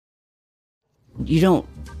you don't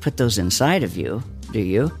put those inside of you, do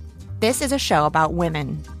you? This is a show about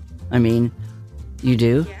women. I mean, you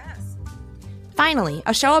do? Yes. Finally,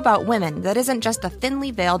 a show about women that isn't just a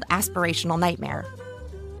thinly veiled aspirational nightmare.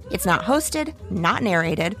 It's not hosted, not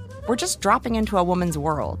narrated. We're just dropping into a woman's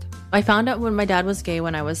world. I found out when my dad was gay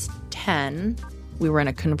when I was 10. We were in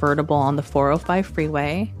a convertible on the 405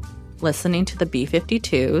 freeway, listening to the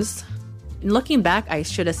B-52s. Looking back, I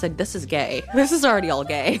should have said, this is gay. This is already all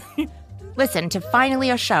gay. Listen to Finally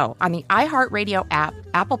a Show on the iHeartRadio app,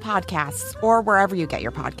 Apple Podcasts, or wherever you get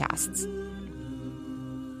your podcasts.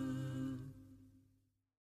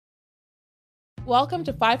 Welcome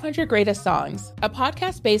to 500 Greatest Songs, a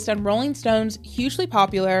podcast based on Rolling Stone's hugely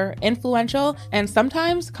popular, influential, and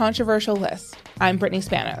sometimes controversial list. I'm Brittany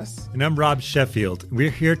Spanos. And I'm Rob Sheffield. We're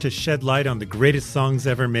here to shed light on the greatest songs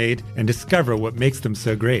ever made and discover what makes them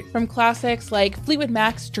so great. From classics like Fleetwood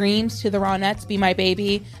Mac's Dreams to the Ronettes' Be My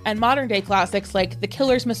Baby, and modern-day classics like The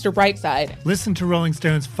Killers' Mr. Brightside. Listen to Rolling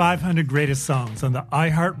Stone's 500 Greatest Songs on the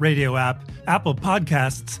iHeartRadio app, Apple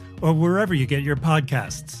Podcasts, or wherever you get your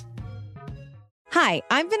podcasts. Hi,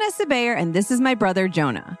 I'm Vanessa Bayer, and this is my brother,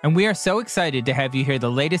 Jonah. And we are so excited to have you hear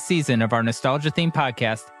the latest season of our nostalgia-themed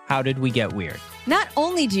podcast, How Did We Get Weird? Not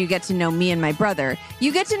only do you get to know me and my brother,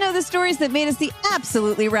 you get to know the stories that made us the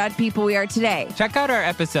absolutely rad people we are today. Check out our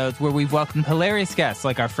episodes where we've welcomed hilarious guests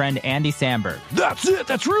like our friend Andy Samberg. That's it.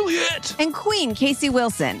 That's really it. And Queen Casey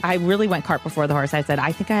Wilson. I really went cart before the horse. I said,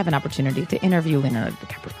 I think I have an opportunity to interview Leonardo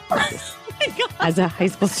DiCaprio. As a high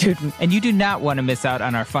school student. And you do not want to miss out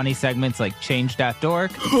on our funny segments like Change.dork.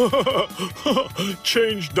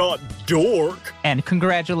 Change.dork. And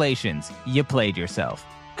congratulations, you played yourself.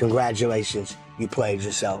 Congratulations, you played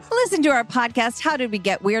yourself. Listen to our podcast, How Did We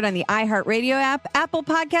Get Weird, on the iHeartRadio app, Apple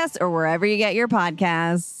Podcasts, or wherever you get your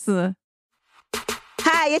podcasts.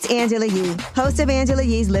 Hi, it's Angela Yee, host of Angela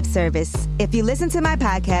Yee's Lip Service. If you listen to my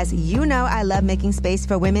podcast, you know I love making space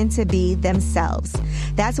for women to be themselves.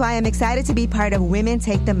 That's why I'm excited to be part of Women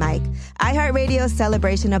Take the Mic, iHeartRadio's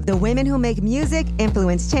celebration of the women who make music,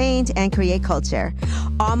 influence change, and create culture.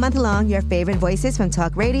 All month long, your favorite voices from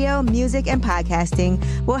talk radio, music, and podcasting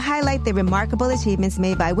will highlight the remarkable achievements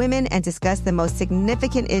made by women and discuss the most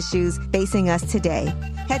significant issues facing us today.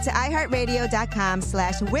 Head to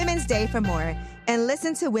iHeartRadio.com/Women's Day for more. And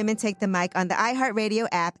listen to Women Take the Mic on the iHeartRadio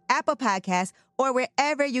app, Apple Podcasts, or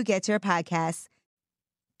wherever you get your podcasts.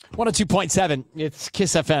 102.7, it's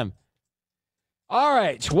Kiss FM. All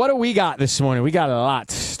right, what do we got this morning? We got a lot.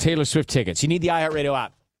 Taylor Swift tickets. You need the iHeartRadio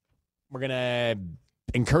app. We're going to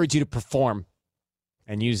encourage you to perform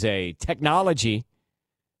and use a technology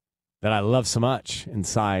that I love so much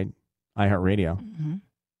inside iHeartRadio. Mm-hmm.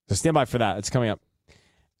 So stand by for that. It's coming up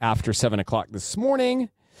after 7 o'clock this morning.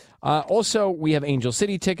 Also, we have Angel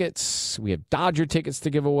City tickets. We have Dodger tickets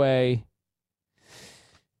to give away.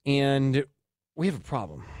 And we have a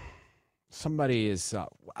problem. Somebody is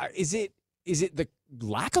it the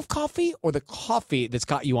lack of coffee or the coffee that's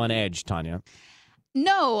got you on edge, Tanya?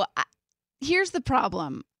 No, here's the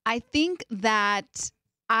problem. I think that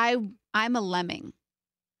I'm a lemming.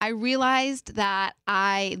 I realized that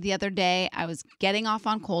the other day I was getting off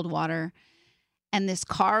on cold water and this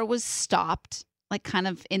car was stopped, like kind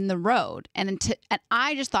of in the road. And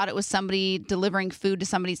I just thought it was somebody delivering food to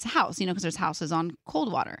somebody's house, because there's houses on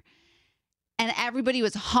cold water. And everybody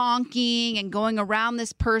was honking and going around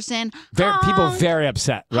this person. People very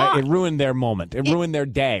upset, right? It ruined their moment. It ruined their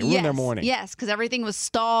day. It ruined their morning. Yes, because everything was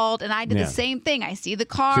stalled. And I did the same thing. I see the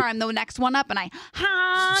car. I'm the next one up. And I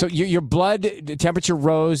honk. So your blood temperature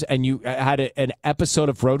rose and you had an episode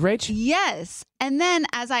of road rage? Yes. And then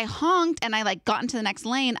as I honked and I got into the next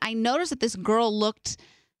lane, I noticed that this girl looked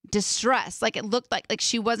distressed. Like it looked like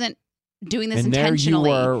she wasn't doing this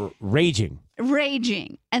intentionally. And there you were raging.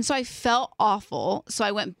 And so I felt awful. So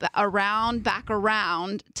I went back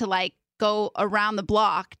around to go around the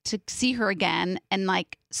block to see her again. And I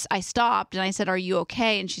stopped and I said, "Are you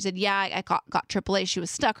okay?" And she said, "Yeah, I got AAA. She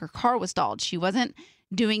was stuck. Her car was stalled. She wasn't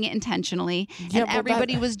doing it intentionally." Yeah, and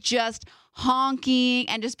everybody was just honking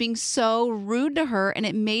and just being so rude to her. And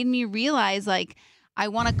it made me realize I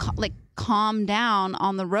want to calm down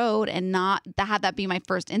on the road and not have that be my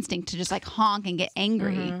first instinct to just honk and get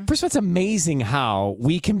angry. Mm-hmm. First of all, it's amazing how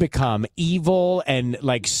we can become evil and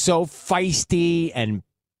so feisty and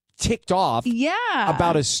ticked off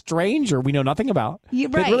about a stranger we know nothing about. Yeah,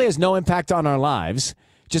 right. It really has no impact on our lives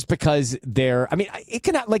just because it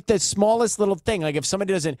can the smallest little thing. If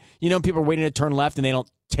somebody doesn't, people are waiting to turn left and they don't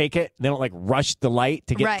take it, they don't rush the light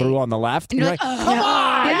to get through on the left. And you're come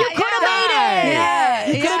on, you could have made it. Yeah.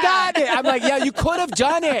 You could have gotten it. I'm like, yeah, you could have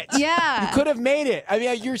done it. Yeah. You could have made it. I mean,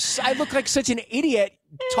 I look like such an idiot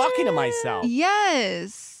talking to myself.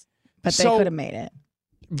 Yes. But they could have made it.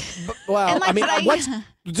 Well, And, like, I mean, I- what's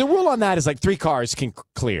the rule on that is like 3 cars can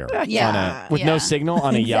clear with no signal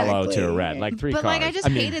on a yellow to a red, like 3 But cars. like, I just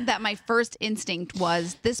hated that my first instinct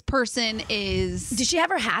was this person is. Did she have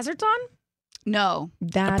her hazards on? No.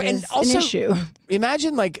 That And is also, an issue.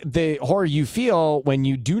 Imagine like the horror you feel when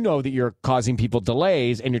you do know that you're causing people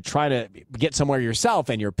delays and you're trying to get somewhere yourself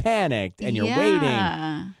and you're panicked and you're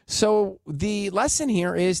waiting. So the lesson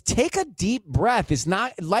here is take a deep breath.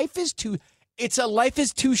 Life is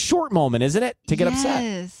too short moment, isn't it? To get upset.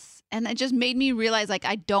 Yes. And it just made me realize like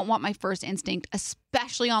I don't want my first instinct,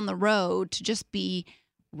 especially on the road, to just be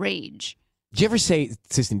rage. Do you ever say,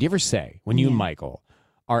 Sisson, when you and Michael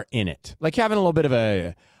are in it, like you're having a little bit of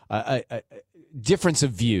a difference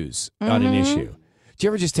of views on an issue, do you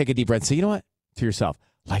ever just take a deep breath and say, you know what, to yourself,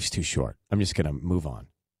 life's too short. I'm just going to move on.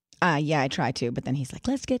 Yeah, I try to, but then he's like,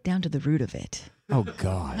 let's get down to the root of it. Oh,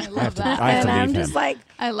 God. I love that. I have to And leave I'm just him. like,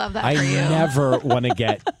 I love that I for you. never want to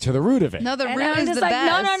get to the root of it. No, the and root I'm is just the like,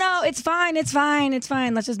 best. no, it's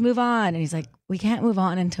fine. Let's just move on. And he's like, we can't move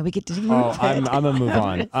on until we get to the root of it. I'm gonna move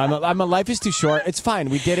on. I'm a life is too short. It's fine.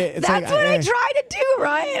 We did it. It's That's like, what I try to do,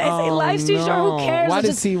 Ryan. I say life's too short. Who cares? Why Let's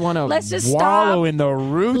does he want to let's just wallow stop. in the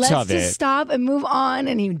root Let's of just it? stop and move on.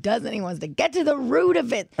 And he doesn't. He wants to get to the root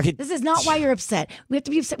of it. Okay. This is not why you're upset. We have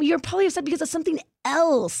to be upset. You're probably upset because of something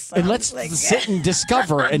else. And let's sit and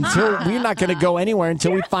discover until we're not going to go anywhere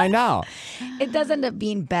until we find out. It does end up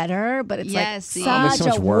being better, but it's Yes, see? like There's so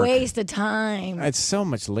such much a work. waste of time. It's so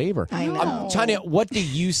much labor. I know. Tanya, what do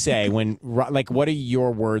you say when, like, what are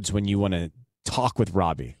your words when you want to talk with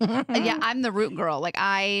Robbie? Yeah, I'm the root girl. Like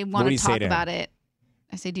I What want do to you say talk to him? about it.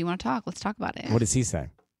 I say, do you want to talk? Let's talk about it. What does he say?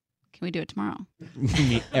 Can we do it tomorrow?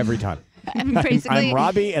 Me every time. And basically, I'm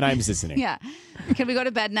Robbie and I'm Sissany. Yeah. Can we go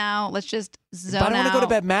to bed now? Let's just zone But I don't want to go to out.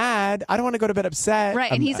 bed mad. I don't want to go to bed upset.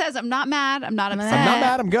 Right. And he says, I'm not mad. I'm not upset. I'm not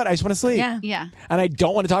mad. I'm good. I just want to sleep. Yeah. Yeah. And I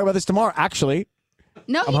don't want to talk about this tomorrow, actually.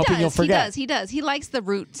 No, I'm he hoping does. you'll forget. He does. He likes the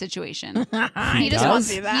root situation. He just does? wants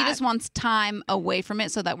he just wants time away from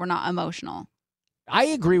it so that we're not emotional. I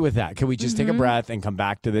agree with that. Can we just take a breath and come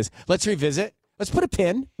back to this? Let's revisit. Let's put a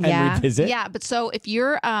pin and Yeah. revisit. Yeah, but so if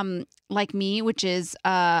you're like me, which is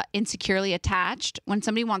insecurely attached, when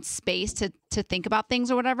somebody wants space to think about things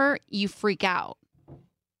or whatever, you freak out.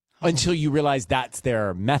 Until you realize that's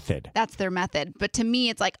their method. That's their method. But to me,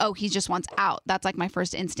 it's like, oh, he just wants out. That's like my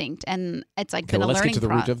first instinct, and it's like Okay, been well, a let's learning get to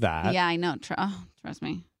the root pro- of that. Yeah, I know. Trust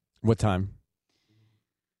me. What time?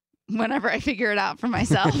 Whenever I figure it out for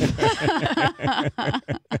myself.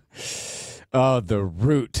 Oh, the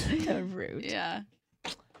root. The root. Yeah.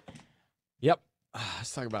 Yep.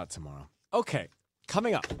 Let's talk about it tomorrow. Okay.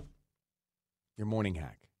 Coming up. Your morning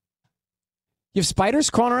hack. You have spiders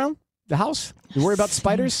crawling around the house? You worry about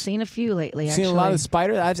spiders? Seen a few lately, Seen actually. a lot of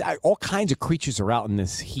spiders? All kinds of creatures are out in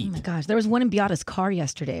this heat. Oh my gosh, there was one in Beata's car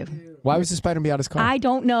yesterday. Why was the spider in Beata's car? I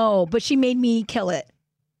don't know, but she made me kill it.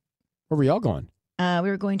 Where were y'all going? We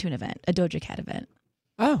were going to an event, a Doja Cat event.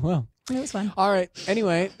 Oh, well. It was fun. All right.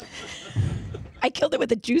 Anyway. I killed it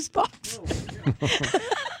with a juice box.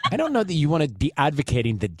 I don't know that you want to be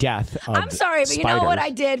advocating the death of I'm sorry, but you know what spiders. I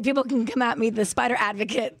did? People can come at me, the spider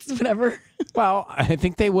advocates, whatever. Well, I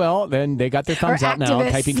think they will. Then they got their thumbs Or out now.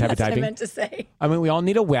 activists, Typing. that's what I meant to say. I mean, we all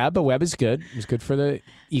need a web. A web is good. It's good for the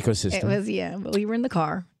ecosystem. It was, yeah, but we were in the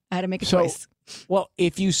car. I had to make a So, choice. well,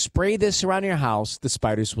 if you spray this around your house, the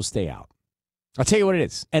spiders will stay out. I'll tell you what it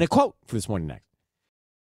is. And a quote for this morning next.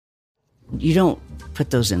 You don't put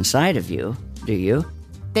those inside of you, do you?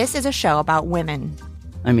 This is a show about women.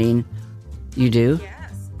 I mean, you do?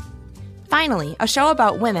 Finally, a show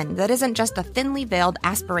about women that isn't just a thinly veiled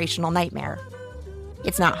aspirational nightmare.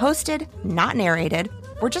 It's not hosted, not narrated.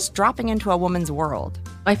 We're just dropping into a woman's world.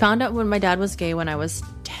 I found out when my dad was gay when I was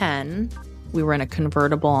 10. We were in a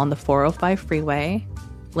convertible on the 405 freeway,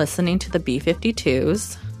 listening to the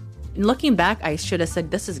B-52s. And looking back, I should have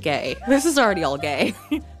said, this is gay. This is already all gay.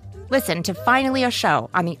 Listen to Finally a Show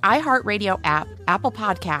on the iHeartRadio app, Apple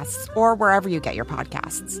Podcasts, or wherever you get your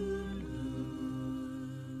podcasts.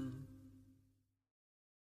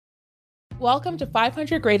 Welcome to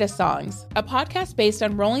 500 Greatest Songs, a podcast based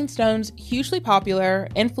on Rolling Stone's hugely popular,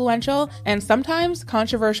 influential, and sometimes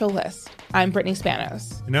controversial list. I'm Brittany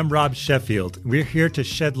Spanos. And I'm Rob Sheffield. We're here to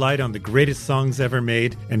shed light on the greatest songs ever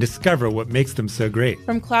made and discover what makes them so great.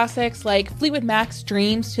 From classics like Fleetwood Mac's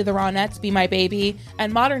Dreams to the Ronettes' Be My Baby,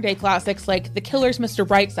 and modern-day classics like The Killer's Mr.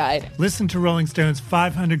 Brightside. Listen to Rolling Stone's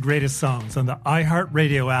 500 Greatest Songs on the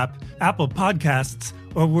iHeartRadio app, Apple Podcasts,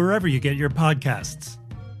 or wherever you get your podcasts.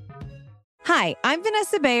 Hi, I'm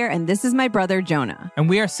Vanessa Bayer, and this is my brother, Jonah. And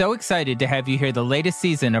we are so excited to have you hear the latest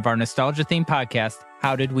season of our nostalgia-themed podcast,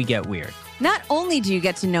 How Did We Get Weird? Not only do you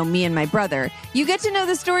get to know me and my brother, you get to know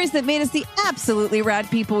the stories that made us the absolutely rad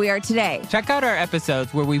people we are today. Check out our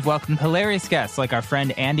episodes where we've welcomed hilarious guests like our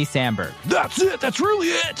friend Andy Samberg. That's it. That's really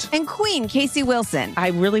it. And Queen Casey Wilson. I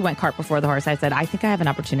really went cart before the horse. I said, I think I have an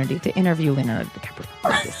opportunity to interview Leonardo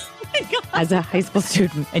DiCaprio. As a high school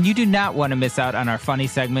student. And you do not want to miss out on our funny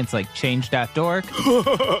segments like Change.dork.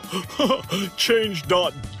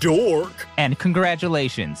 Change.dork. And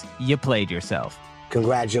congratulations, you played yourself.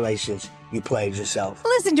 Congratulations, you played yourself.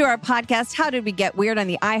 Listen to our podcast, How Did We Get Weird, on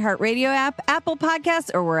the iHeartRadio app, Apple Podcasts,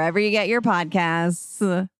 or wherever you get your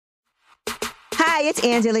podcasts. Hi, it's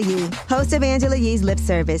Angela Yee, host of Angela Yee's Lip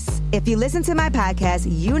Service. If you listen to my podcast,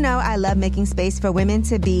 you know I love making space for women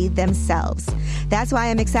to be themselves. That's why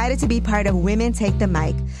I'm excited to be part of Women Take the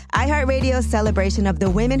Mic, iHeartRadio's celebration of the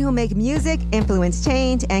women who make music, influence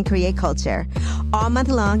change, and create culture. All month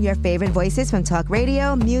long, your favorite voices from talk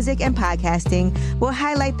radio, music, and podcasting will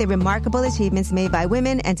highlight the remarkable achievements made by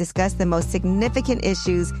women and discuss the most significant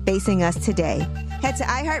issues facing us today. Head to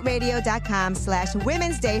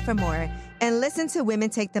iHeartRadio.com/Women's Day for more. And listen to Women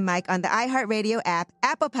Take the Mic on the iHeartRadio app,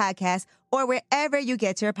 Apple Podcasts, or wherever you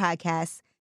get your podcasts.